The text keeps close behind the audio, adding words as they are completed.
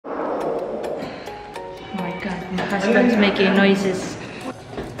My husband's making noises.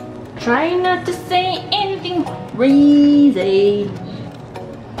 Try not to say anything crazy.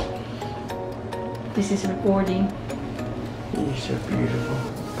 This is recording. You're so beautiful.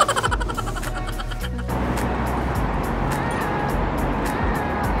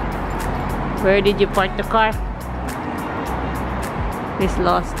 Where did you park the car? He's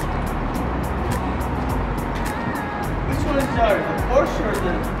lost. Which one is ours? The Porsche or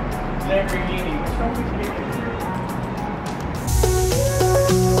the Lamborghini? Which one we taking?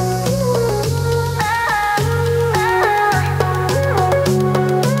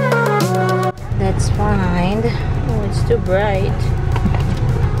 That's fine. Oh, it's too bright.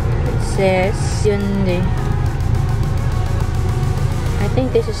 It says Hyundai. I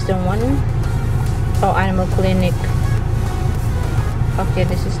think this is the one. Oh, animal clinic. Okay,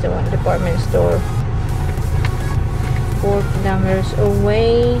 this is the one. Department store. 4 kilometers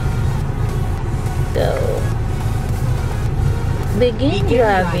away. So begin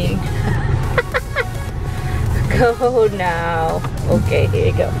driving. Go now. Okay, here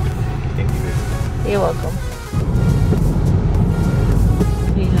you go. You're welcome.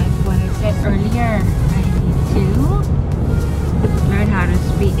 Okay, like what I said earlier, I need to learn how to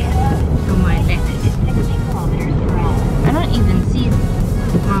speak to my lens. I don't even see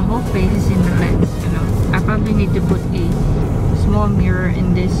my whole face is in the lens, you know. I probably need to put a small mirror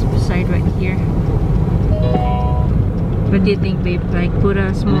in this side right here. What do you think, babe? Like put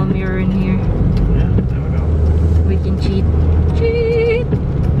a small mirror in here? Yeah, I don't know. We can cheat. Cheat!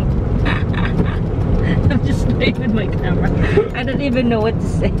 I'm just playing with my camera. I don't even know what to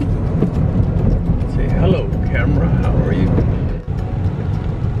say. Say hello, camera. How are you?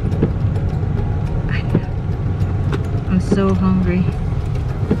 I'm so hungry.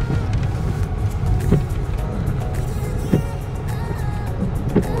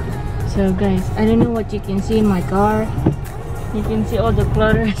 So guys, I don't know what you can see in my car. You can see all the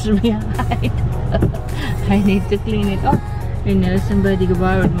clutters behind. I need to clean it up. You know, somebody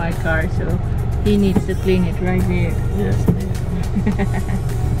borrowed my car, so he needs to clean it right here. Yes,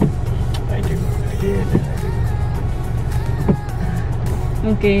 I do. I did.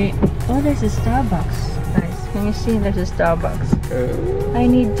 Okay. Oh, there's a Starbucks. Guys, can you see there's a Starbucks? I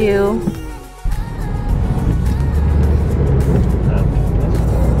need to.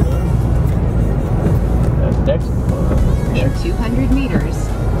 In 200 meters,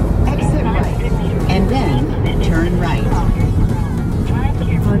 exit right, and then turn right.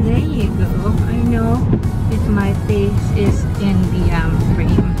 Oh, there you go. I know if my face is in the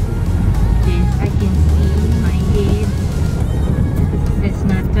frame. Yes, I can see my head. It's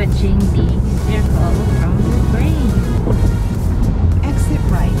not touching the circle from the frame. Exit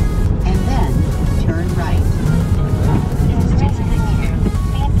right, and then turn right. It's just in here.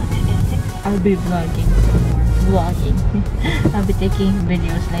 I'll be vlogging. I'll be taking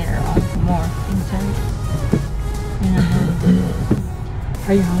videos later on more inside.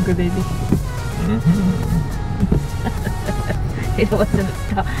 Are you hungry, baby? He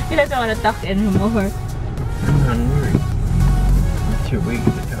doesn't want to talk anymore. I'm hungry. I'm too weak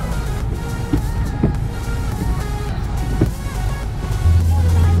to talk.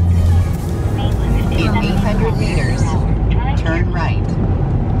 In 800 meters, turn right.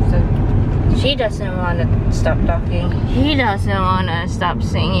 So she doesn't want to stop talking. He doesn't want to stop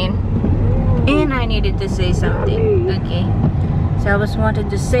singing. And I needed to say something. Okay. So I was wanted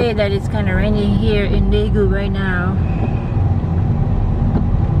to say that it's kind of raining here in Daegu right now.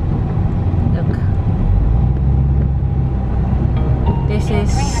 Look. This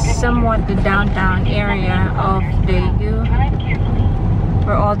is somewhat the downtown area of Daegu,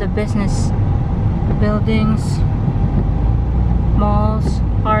 where all the business buildings, malls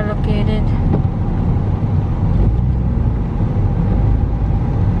are located.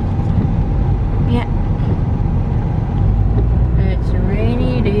 Yeah. It's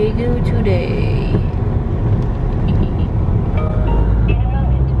rainy Daegu today.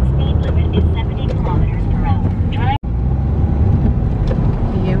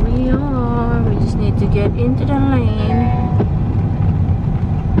 Here we are. We just need to get into the lane.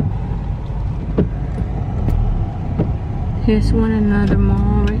 Here's another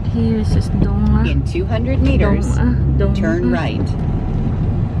mall right here. It says Dongha. In 200 meters, Dongha. turn right.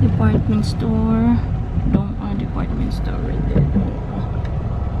 Department store. Dongha department store right there. Dongha.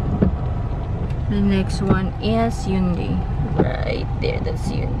 The next one is Hyundai. Right there. That's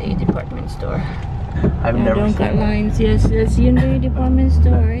Hyundai department store. I've never Don't seen cut that. lines. Yes, that's Hyundai department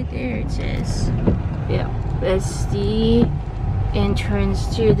store right there. It says. Yeah. That's the entrance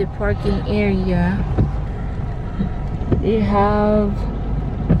to the parking area. They have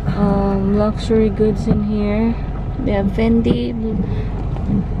luxury goods in here. They have Fendi,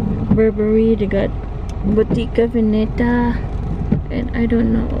 Burberry, they got Bottega Veneta, and I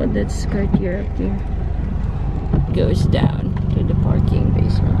don't know, that's Cartier up there. Goes down to the parking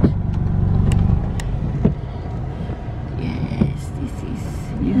basement. Yes, this is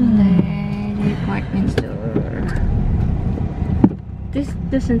Hyundai department store. This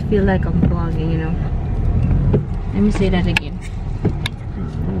doesn't feel like I'm vlogging, you know. Let me say that again.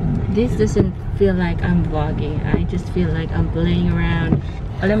 This doesn't feel like I'm vlogging. I just feel like I'm playing around.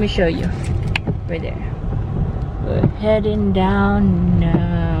 Oh, let me show you. Right there. We're heading down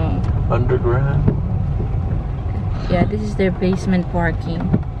now. Underground. Yeah, this is their basement parking.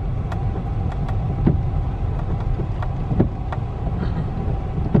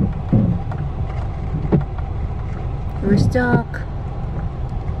 We're stuck.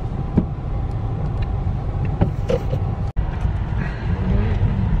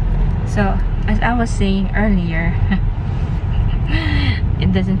 So, as I was saying earlier,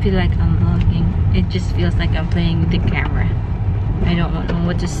 it doesn't feel like I'm vlogging. It just feels like I'm playing with the camera. I don't know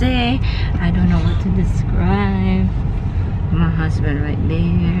what to say. I don't know what to describe. My husband right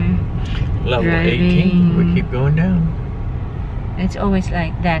there. Level driving. 18. We keep going down. It's always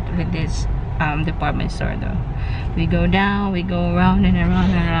like that with this department store though. We go down, we go around and around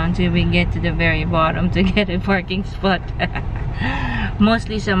and around till we get to the very bottom to get a parking spot.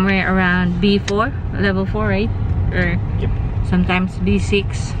 Mostly somewhere around B4, level 4, right? Or Yep. sometimes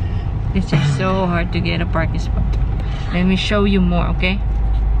B6. It's just so hard to get a parking spot. Let me show you more, okay?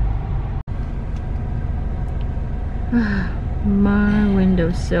 My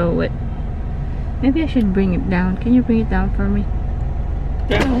window's so wet. Maybe I should bring it down. Can you bring it down for me?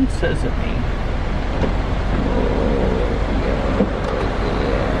 Down, Sesame.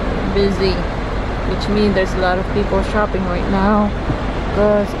 Busy, which means there's a lot of people shopping right now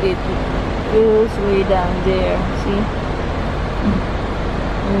because it goes way down there. See,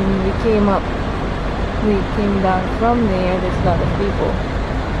 when we came down from there, there's a lot of people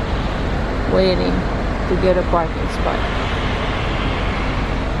waiting to get a parking spot.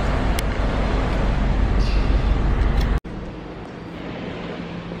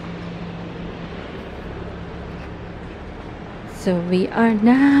 So we are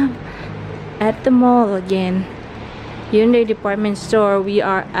now at the mall again. Hyundai department store. We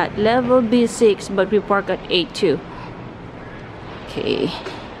are at level B6, but we park at A2. Okay.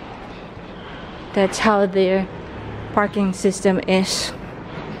 That's how their parking system is.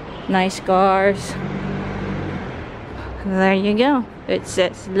 Nice cars. There you go. It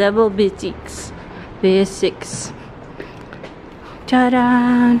says level B6. B6.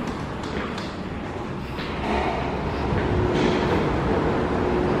 Ta-da!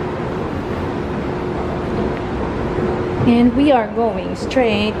 And we are going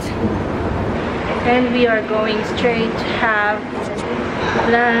straight. And we are going straight to have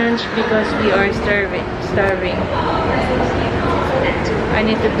lunch because we are starving. I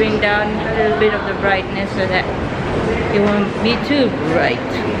need to bring down a little bit of the brightness so that it won't be too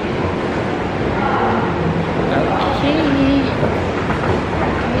bright. Okay.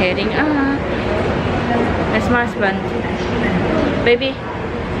 Heading up. That's my husband. Baby.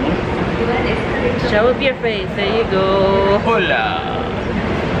 Show up your face. There you go. Hola.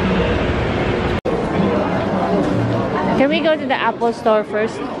 Can we go to the Apple store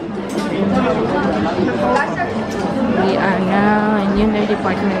first? We are now in Hyundai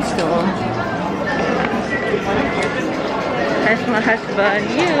department store. That's my husband.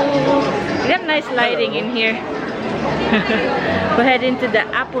 We got nice lighting in here. We're heading to the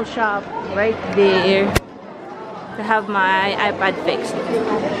Apple shop right there to have my iPad fixed.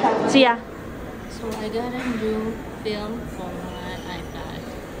 See ya. So I got a new film for my iPad.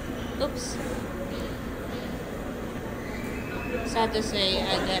 Oops. Sad to say,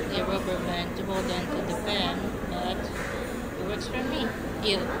 I got a rubber band to hold on to the pen, but it works for me.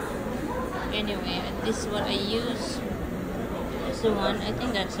 Ew. Anyway, this is what I use. That's the one. I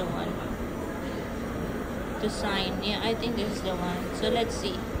think that's the one. To sign. Yeah, I think this is the one. So let's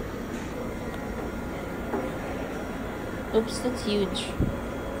see. Oops, that's huge.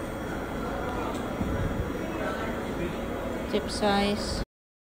 Tip size.